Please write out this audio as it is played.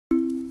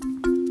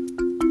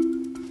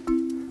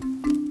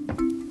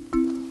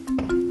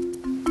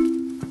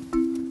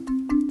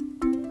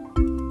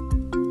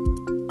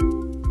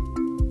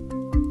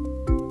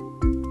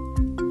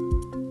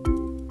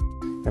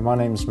My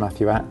name's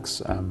Mathew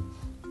Axe. I'm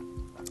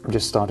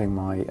just starting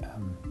my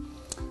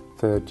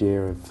third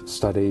year of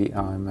study.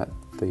 I'm at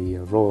the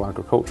Royal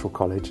Agricultural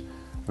College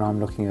and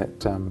I'm looking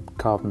at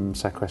carbon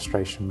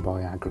sequestration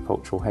by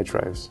agricultural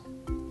hedgerows.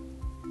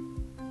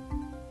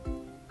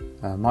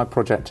 My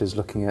project is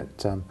looking at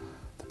the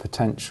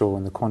potential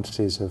and the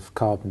quantities of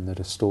carbon that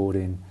are stored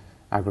in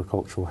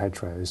agricultural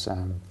hedgerows.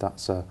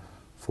 That's a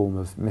form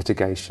of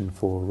mitigation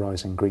for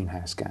rising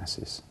greenhouse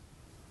gases.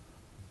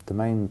 The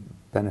main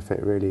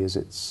benefit really is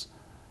it's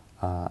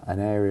an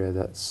area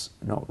that's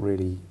not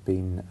really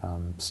been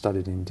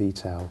studied in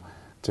detail.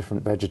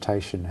 Different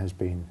vegetation has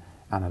been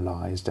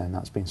analysed and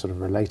that's been sort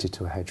of related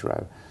to a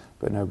hedgerow,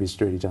 but nobody's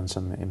really done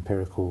some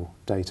empirical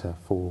data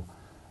for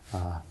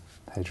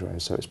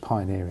hedgerows, so it's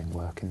pioneering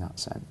work in that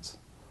sense.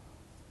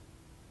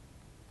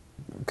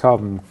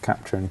 Carbon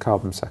capture and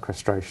carbon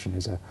sequestration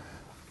is a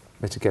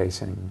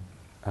mitigation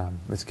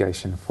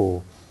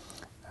for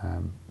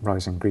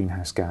rising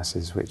greenhouse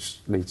gases,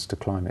 which leads to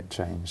climate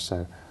change.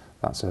 So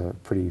that's a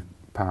pretty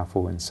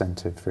powerful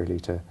incentive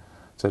really to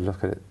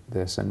look at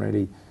this. And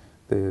really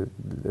the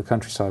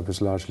countryside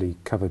was largely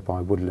covered by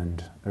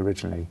woodland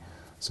originally,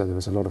 so there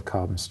was a lot of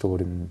carbon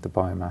stored in the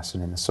biomass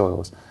and in the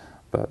soils,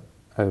 but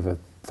over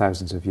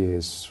thousands of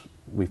years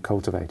we've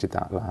cultivated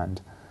that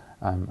land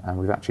and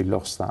we've actually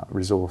lost that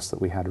resource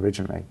that we had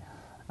originally.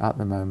 At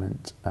the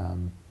moment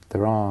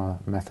there are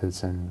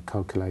methods and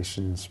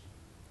calculations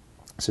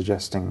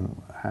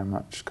suggesting how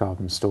much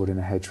carbon is stored in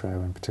a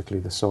hedgerow and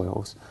particularly the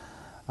soils,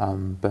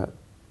 but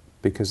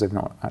because they've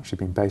not actually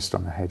been based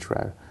on a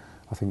hedgerow,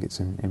 I think it's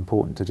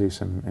important to do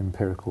some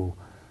empirical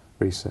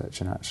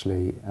research and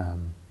actually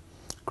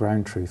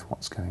ground truth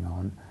what's going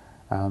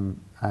on,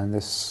 and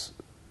this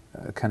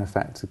can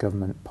affect the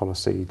government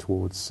policy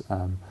towards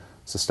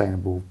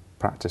sustainable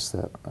practice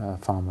that a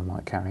farmer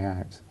might carry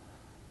out.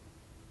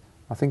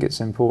 I think it's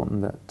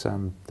important that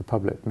the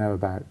public know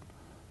about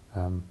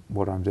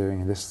what I'm doing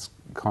in this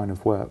kind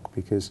of work,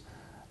 because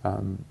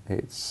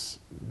it's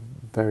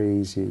very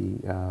easy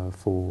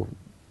for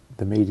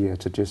the media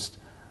to just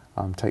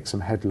take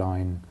some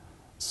headline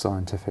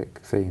scientific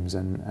themes,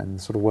 and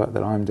the sort of work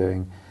that I'm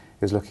doing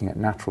is looking at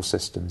natural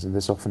systems, and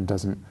this often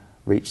doesn't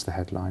reach the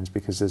headlines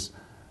because there's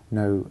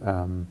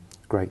no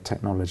great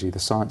technology. The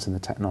science and the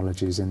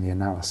technology is in the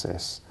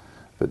analysis,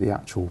 but the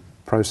actual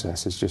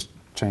process is just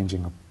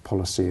changing a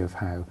policy of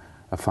how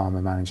a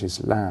farmer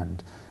manages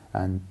land,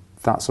 and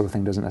that sort of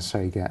thing doesn't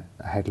necessarily get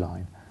a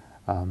headline,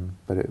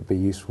 but it would be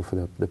useful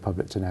for the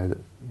public to know that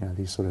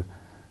these sort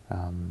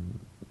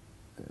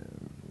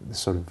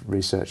of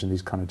research and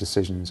these kind of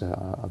decisions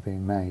are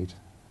being made.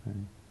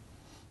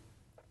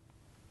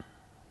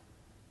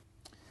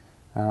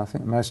 I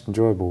think the most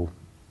enjoyable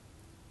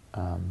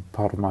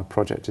part of my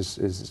project is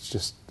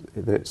just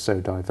that it's so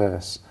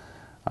diverse.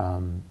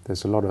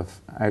 There's a lot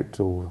of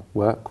outdoor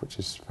work which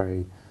is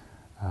very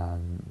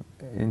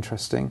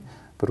interesting,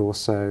 but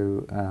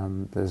also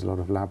there's a lot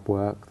of lab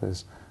work.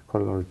 There's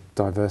quite a lot of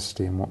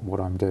diversity in what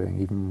I'm doing,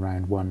 even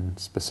around one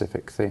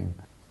specific theme.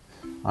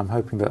 I'm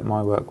hoping that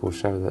my work will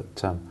show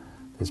that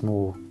there's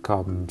more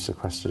carbon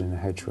sequestered in a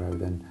hedgerow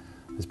than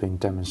has been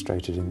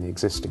demonstrated in the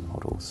existing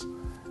models,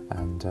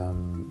 and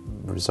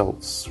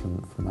results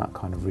from that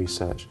kind of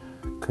research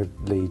could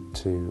lead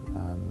to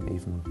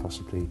even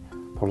possibly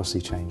policy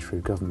change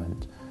through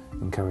government,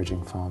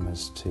 encouraging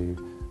farmers to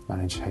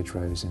manage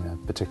hedgerows in a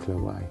particular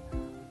way.